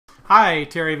Hi,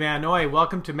 Terry VanNoy.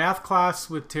 Welcome to Math Class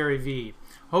with Terry V.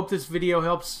 Hope this video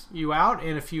helps you out,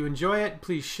 and if you enjoy it,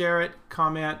 please share it,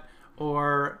 comment,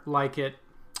 or like it.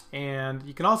 And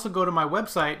you can also go to my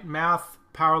website,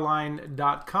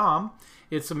 MathPowerLine.com.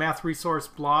 It's a math resource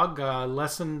blog,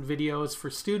 lesson videos for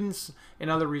students, and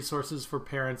other resources for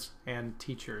parents and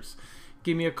teachers.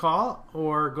 Give me a call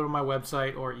or go to my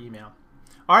website or email.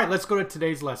 All right, let's go to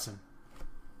today's lesson.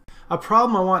 A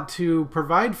problem I want to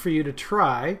provide for you to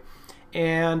try,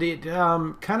 and it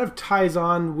kind of ties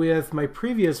on with my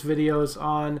previous videos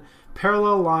on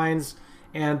parallel lines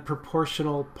and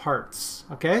proportional parts.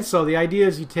 Okay, so the idea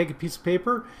is you take a piece of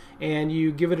paper and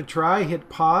you give it a try, hit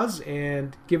pause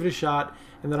and give it a shot,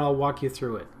 and then I'll walk you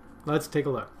through it. Let's take a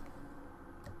look.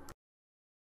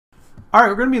 All right,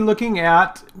 we're going to be looking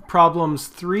at problems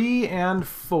 3 and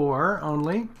 4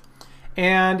 only.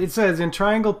 And it says in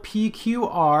triangle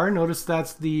PQR, notice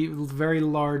that's the very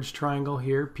large triangle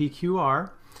here,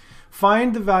 PQR,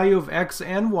 find the value of x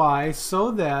and y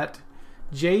so that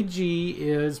JG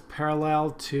is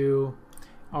parallel to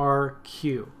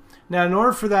RQ. Now, in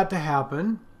order for that to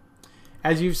happen,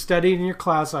 as you've studied in your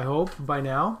class, I hope, by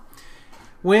now,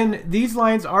 when these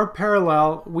lines are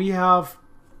parallel, we have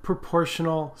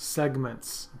proportional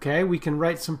segments. Okay, we can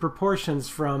write some proportions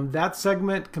from that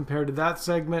segment compared to that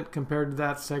segment compared to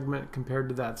that segment compared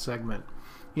to that segment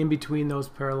in between those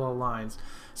parallel lines.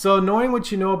 So knowing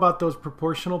what you know about those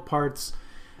proportional parts,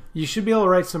 you should be able to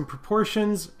write some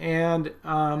proportions and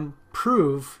not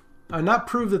prove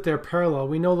that they're parallel.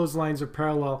 We know those lines are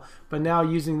parallel, but now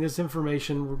using this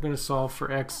information we're going to solve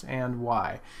for x and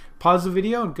y. Pause the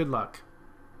video and good luck.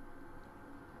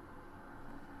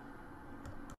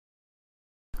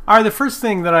 Alright, the first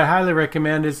thing that I highly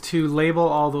recommend is to label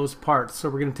all those parts. So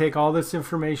we're going to take all this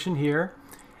information here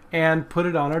and put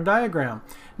it on our diagram.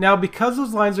 Now, because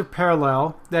those lines are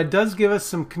parallel, that does give us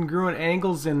some congruent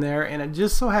angles in there, and it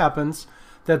just so happens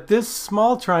that this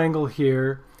small triangle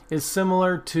here is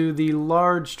similar to the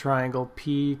large triangle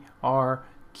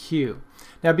PRQ.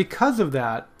 Now, because of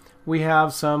that, we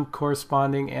have some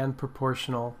corresponding and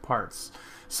proportional parts.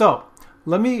 So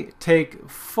let me take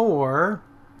 4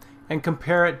 and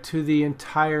compare it to the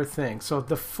entire thing. So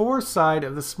the 4 side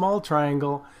of the small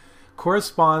triangle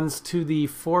corresponds to the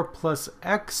 4 plus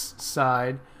x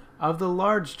side of the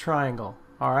large triangle.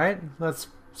 All right, let's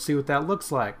see what that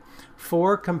looks like.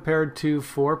 4 compared to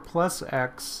 4 plus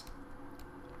x.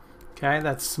 Okay,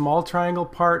 that's small triangle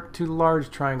part to large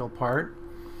triangle part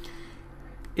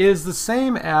is the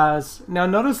same as, now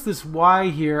notice this y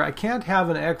here, I can't have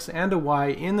an x and a y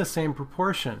in the same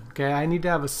proportion. Okay, I need to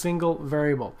have a single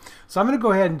variable. So I'm going to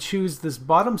go ahead and choose this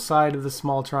bottom side of the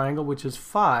small triangle, which is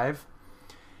 5,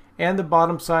 and the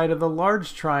bottom side of the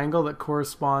large triangle that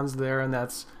corresponds there, and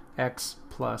that's x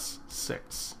plus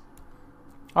 6.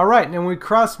 Alright, and when we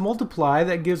cross multiply,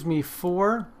 that gives me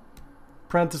 4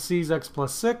 parentheses x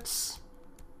plus 6,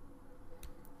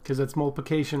 because that's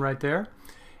multiplication right there,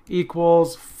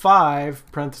 equals 5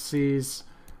 parentheses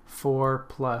 4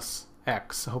 plus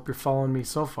x. I hope you're following me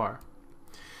so far.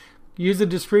 Use the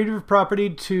distributive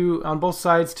property on both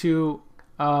sides to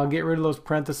get rid of those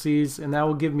parentheses, and that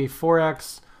will give me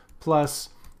 4x plus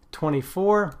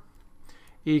 24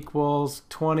 equals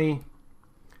 20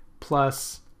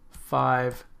 plus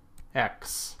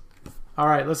 5x. All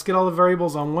right, let's get all the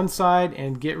variables on one side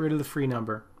and get rid of the free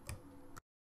number.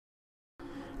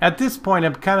 At this point,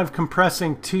 I'm kind of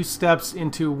compressing 2 steps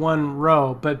into one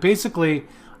row, but basically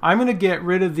I'm going to get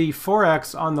rid of the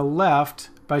 4x on the left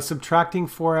by subtracting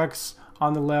 4x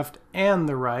on the left and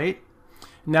the right.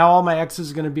 Now all my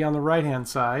x's are going to be on the right hand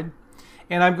side,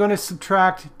 and I'm going to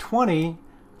subtract 20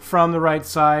 from the right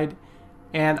side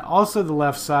and also the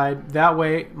left side. That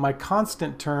way my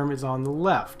constant term is on the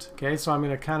left. Okay, so I'm going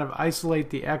to kind of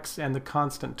isolate the x and the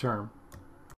constant term.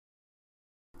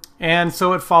 And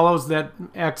so it follows that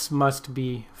x must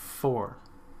be 4.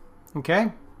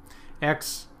 Okay?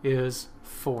 X is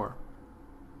 4.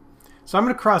 So I'm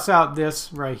going to cross out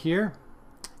this right here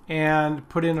and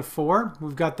put in a 4.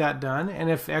 We've got that done.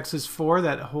 And if x is 4,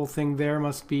 that whole thing there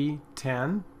must be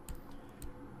 10.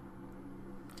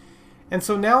 And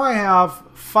so now I have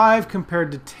 5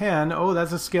 compared to 10. Oh,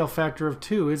 that's a scale factor of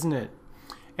 2, isn't it?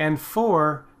 And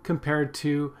 4 compared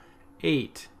to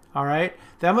 8. All right,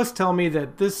 that must tell me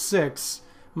that this 6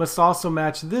 must also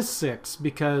match this 6,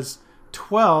 because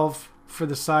 12 for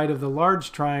the side of the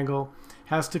large triangle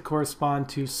has to correspond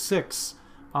to 6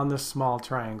 on the small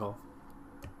triangle.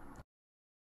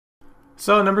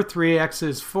 So number 3, x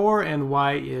is 4 and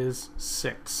y is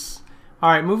 6. All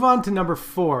right, move on to number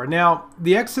 4. Now,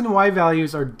 the x and y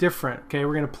values are different. Okay,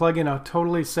 we're going to plug in a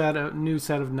totally new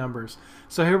set of numbers.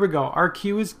 So here we go. Our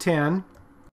q is 10.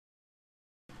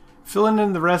 Filling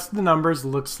in the rest of the numbers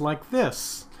looks like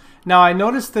this. Now, I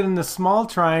noticed that in the small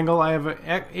triangle, I have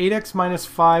an 8x minus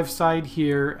 5 side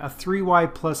here, a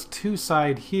 3y plus 2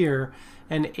 side here,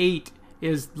 and 8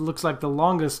 looks like the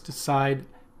longest side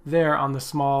there on the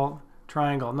small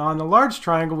triangle. Now, on the large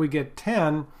triangle, we get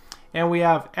 10. And we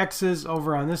have x's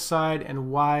over on this side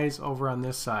and y's over on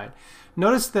this side.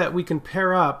 Notice that we can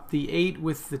pair up the 8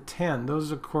 with the 10. Those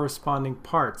are corresponding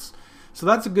parts. So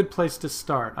that's a good place to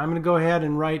start. I'm going to go ahead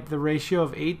and write the ratio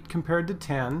of 8 compared to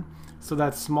 10. So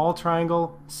that's small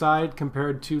triangle side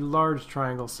compared to large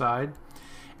triangle side.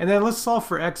 And then let's solve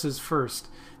for x's first.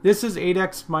 This is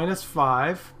 8x minus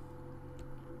 5.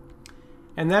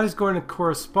 And that is going to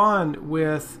correspond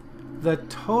with the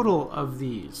total of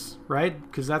these, right?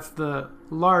 Because that's the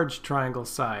large triangle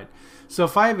side. So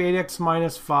if I have 8x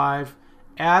minus 5,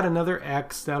 add another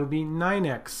x, that'll be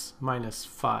 9x minus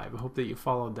 5. I hope that you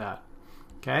followed that.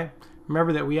 Okay?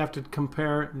 Remember that we have to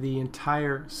compare the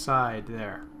entire side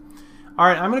there. All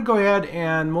right, I'm going to go ahead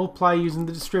and multiply using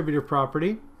the distributor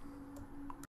property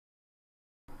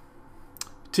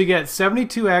to get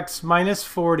 72x minus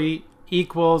 40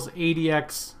 equals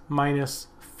 80x minus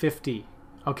 50.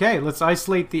 Okay, let's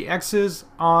isolate the x's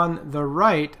on the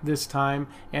right this time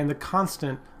and the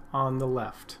constant on the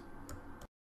left.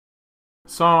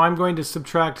 So I'm going to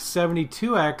subtract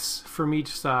 72x from each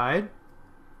side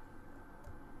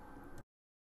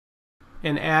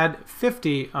and add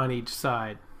 50 on each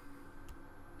side.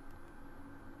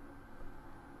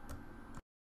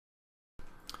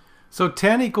 So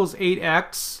 10 equals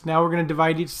 8x. Now we're going to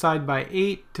divide each side by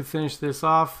 8 to finish this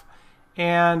off.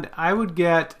 And I would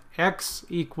get x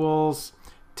equals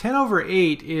 10 over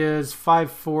 8 is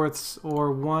 5/4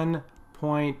 or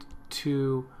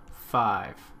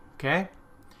 1.25. Okay?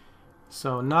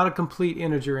 So not a complete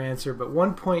integer answer, but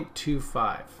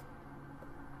 1.25.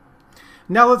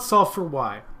 Now let's solve for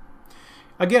y.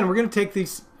 Again, we're going to take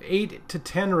this 8 to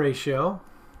 10 ratio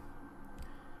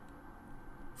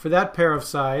for that pair of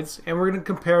sides, and we're going to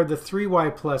compare the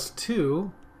 3y plus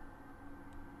 2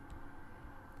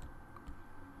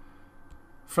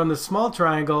 from the small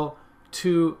triangle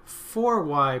to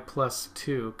 4y plus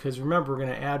 2, because remember, we're going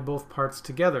to add both parts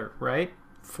together, right?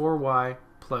 4y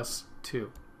plus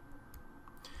 2.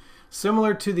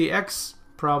 Similar to the x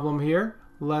problem here,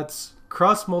 let's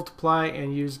cross multiply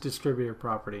and use distributor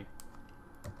property.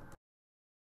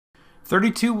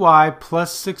 32y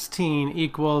plus 16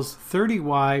 equals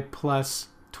 30y plus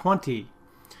 20.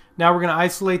 Now we're going to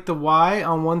isolate the y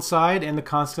on one side and the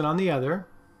constant on the other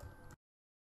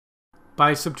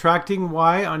by subtracting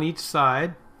y on each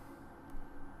side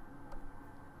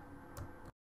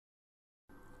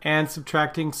and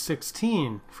subtracting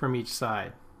 16 from each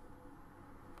side.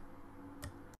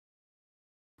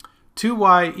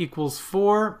 2y equals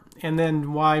 4, and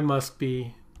then y must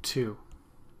be 2.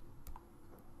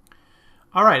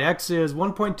 All right, x is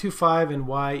 1.25 and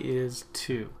y is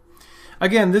 2.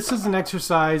 Again, this is an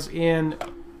exercise in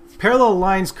parallel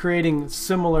lines creating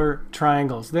similar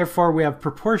triangles. Therefore, we have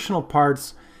proportional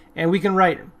parts, and we can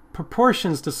write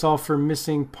proportions to solve for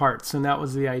missing parts, and that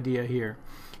was the idea here.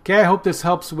 Okay, I hope this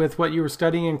helps with what you were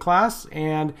studying in class,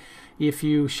 and if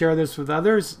you share this with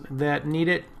others that need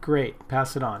it, great,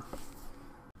 pass it on.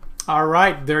 All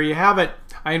right, there you have it.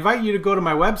 I invite you to go to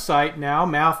my website now,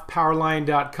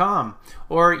 MathPowerLine.com,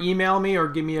 or email me or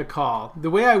give me a call.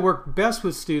 The way I work best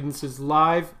with students is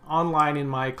live online in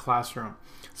my classroom.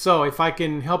 So if I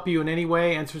can help you in any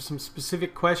way, answer some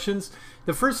specific questions,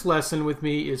 the first lesson with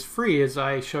me is free as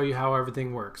I show you how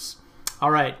everything works.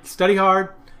 All right, study hard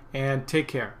and take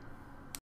care.